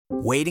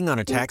Waiting on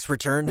a tax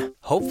return?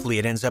 Hopefully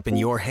it ends up in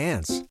your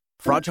hands.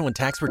 Fraudulent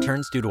tax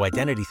returns due to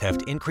identity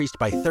theft increased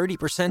by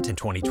 30% in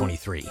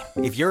 2023.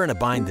 If you're in a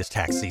bind this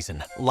tax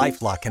season,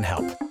 LifeLock can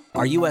help.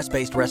 Our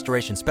U.S.-based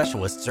restoration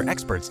specialists are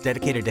experts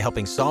dedicated to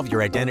helping solve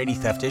your identity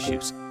theft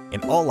issues.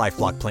 And all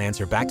LifeLock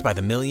plans are backed by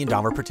the $1 Million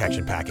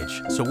Protection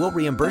Package. So we'll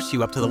reimburse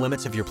you up to the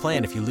limits of your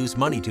plan if you lose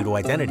money due to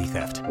identity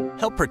theft.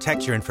 Help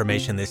protect your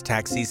information this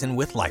tax season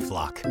with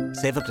LifeLock.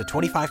 Save up to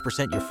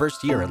 25% your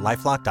first year at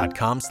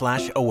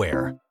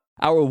LifeLock.com/aware.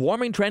 Our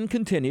warming trend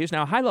continues.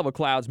 Now, high-level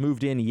clouds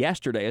moved in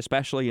yesterday,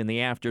 especially in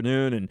the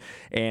afternoon,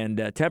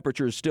 and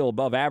temperatures still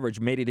above average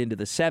made it into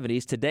the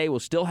 70s. Today, we'll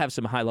still have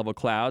some high-level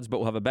clouds, but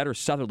we'll have a better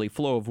southerly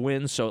flow of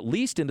winds, so at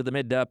least into the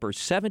mid to upper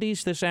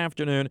 70s this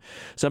afternoon.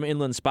 Some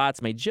inland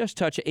spots may just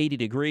touch 80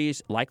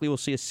 degrees. Likely we'll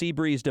see a sea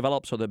breeze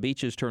develop, so the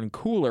beaches turn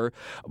cooler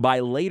by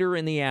later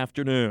in the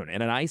afternoon.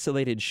 And an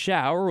isolated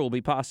shower will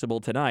be possible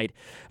tonight.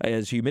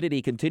 As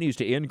humidity continues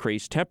to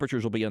increase,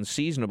 temperatures will be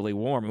unseasonably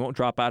warm. It won't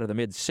drop out of the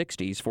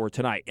mid-60s for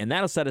tonight. And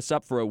that'll set us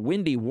up for a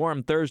windy,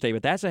 warm Thursday,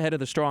 but that's ahead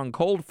of the strong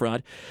cold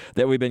front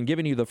that we've been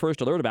giving you the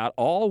first alert about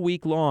all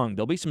week long.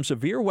 There'll be some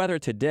severe weather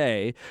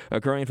today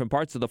occurring from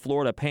parts of the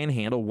Florida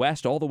Panhandle,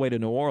 west all the way to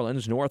New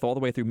Orleans, north all the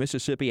way through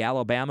Mississippi,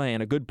 Alabama,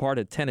 and a good part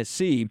of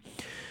Tennessee.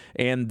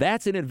 And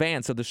that's in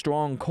advance of the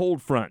strong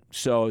cold front.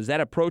 So as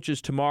that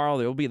approaches tomorrow,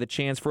 there will be the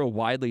chance for a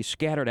widely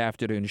scattered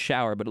afternoon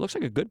shower. But it looks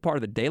like a good part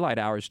of the daylight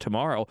hours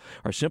tomorrow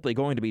are simply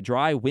going to be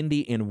dry,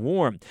 windy, and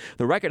warm.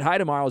 The record high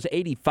tomorrow is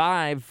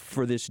 85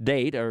 for this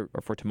date, or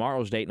for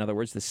tomorrow's date, in other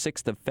words, the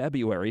 6th of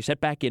February,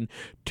 set back in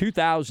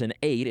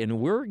 2008. And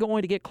we're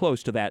going to get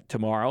close to that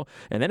tomorrow.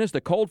 And then as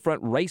the cold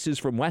front races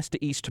from west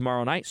to east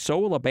tomorrow night, so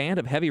will a band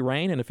of heavy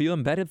rain and a few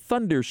embedded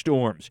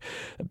thunderstorms.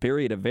 A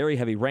period of very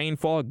heavy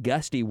rainfall,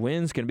 gusty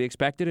winds can be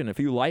expected, and a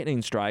few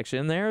lightning strikes,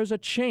 and there's a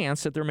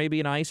chance that there may be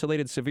an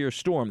isolated severe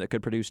storm that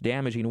could produce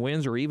damaging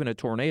winds or even a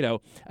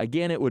tornado.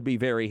 Again, it would be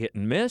very hit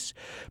and miss,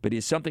 but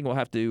it's something we'll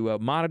have to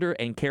monitor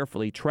and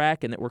carefully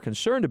track, and that we're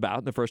concerned about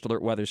in the First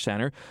Alert Weather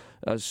Center.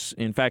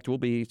 In fact, we'll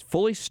be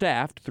fully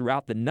staffed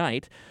throughout the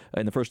night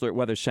in the First Alert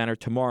Weather Center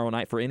tomorrow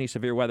night for any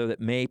severe weather that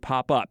may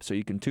pop up. So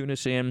you can tune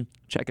us in,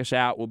 check us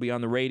out. We'll be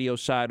on the radio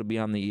side, we'll be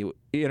on the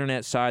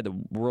internet side, the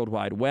World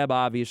Wide Web,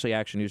 obviously,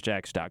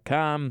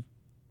 actionnewsjax.com.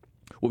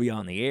 We'll be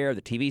on the air,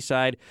 the TV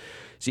side,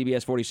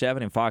 CBS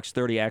 47 and Fox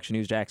 30 Action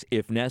News Jax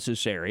if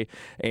necessary.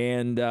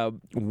 And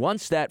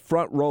once that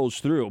front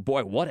rolls through,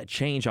 boy, what a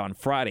change on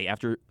Friday.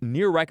 After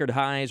near record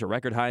highs or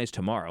record highs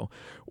tomorrow,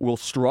 we'll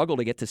struggle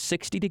to get to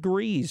 60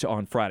 degrees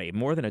on Friday,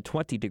 more than a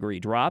 20-degree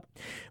drop.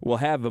 We'll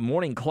have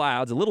morning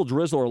clouds, a little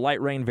drizzle or light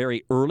rain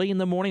very early in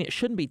the morning. It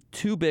shouldn't be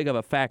too big of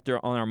a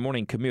factor on our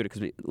morning commute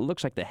because it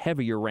looks like the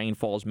heavier rain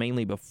falls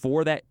mainly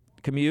before that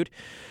commute.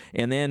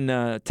 And then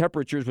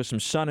temperatures with some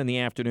sun in the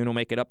afternoon will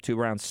make it up to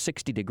around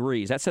 60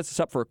 degrees. That sets us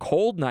up for a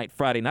cold night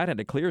Friday night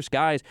under clear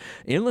skies.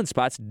 Inland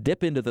spots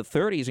dip into the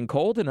 30s and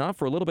cold enough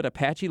for a little bit of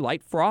patchy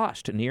light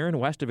frost near and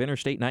west of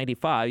Interstate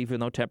 95. Even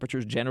though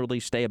temperatures generally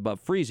stay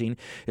above freezing,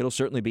 it'll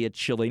certainly be a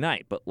chilly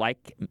night. But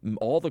like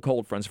all the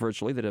cold fronts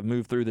virtually that have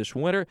moved through this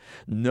winter,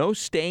 no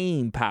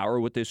staying power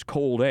with this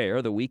cold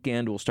air. The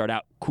weekend will start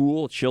out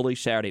cool, chilly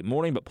Saturday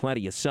morning, but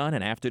plenty of sun,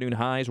 and afternoon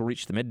highs will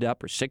reach the mid to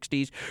upper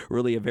 60s.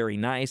 Really a very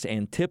nice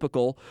and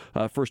typical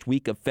first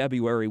week of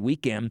February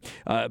weekend.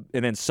 And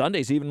then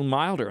Sunday's even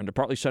milder under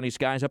partly sunny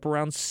skies up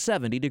around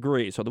 70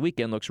 degrees. So the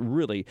weekend looks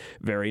really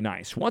very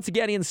nice. Once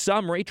again, in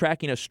summary,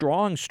 tracking a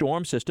strong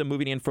storm system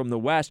moving in from the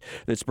west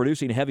that's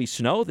producing heavy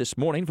snow this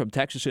morning from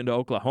Texas into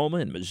Oklahoma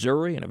and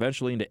Missouri and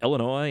eventually into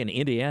Illinois and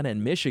Indiana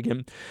and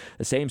Michigan.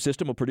 The same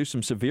system will produce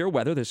some severe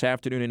weather this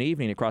afternoon and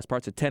evening across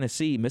parts of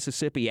Tennessee,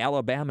 Mississippi,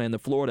 Alabama, and the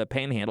Florida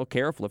Panhandle.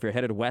 Careful if you're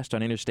headed west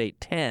on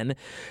Interstate 10.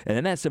 And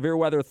then that severe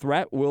weather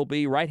threat will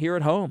be right here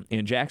at home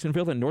in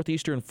Jacksonville and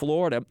northeastern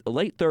Florida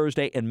late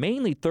Thursday and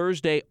mainly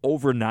Thursday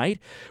overnight,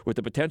 with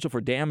the potential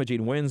for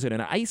damaging winds and an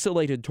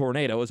isolated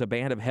tornado as a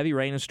band of heavy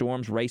rain and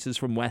storms races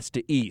from west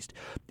to east.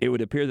 It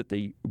would appear that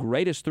the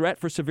greatest threat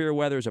for severe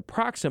weather is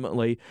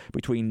approximately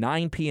between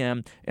 9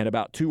 p.m. and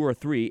about 2 or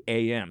 3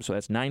 a.m. So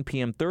that's 9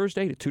 p.m.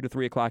 Thursday to 2 to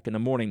 3 o'clock in the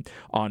morning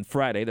on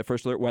Friday. The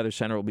First Alert Weather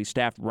Center will be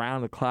staffed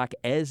round the clock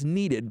as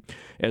needed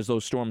as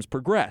those storms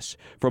progress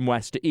from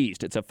west to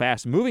east. It's a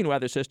fast-moving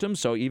weather system,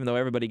 so even though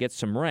everybody gets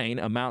some rain,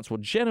 amounts will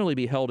generally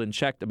be held in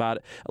check about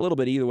a little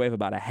bit either way of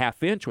about a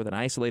half inch with an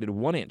isolated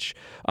 1-inch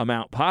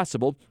amount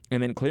possible,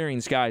 and then clearing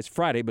skies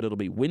Friday, but it'll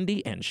be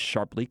windy and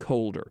sharply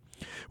colder.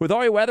 With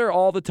all your weather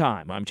all the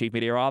time, I'm Chief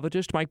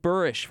Meteorologist Mike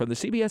Burrish from the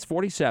CBS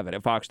 47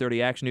 at Fox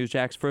 30 Action News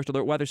Jax First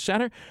Alert Weather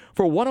Center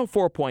for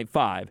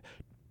 104.5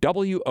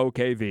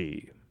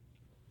 WOKV.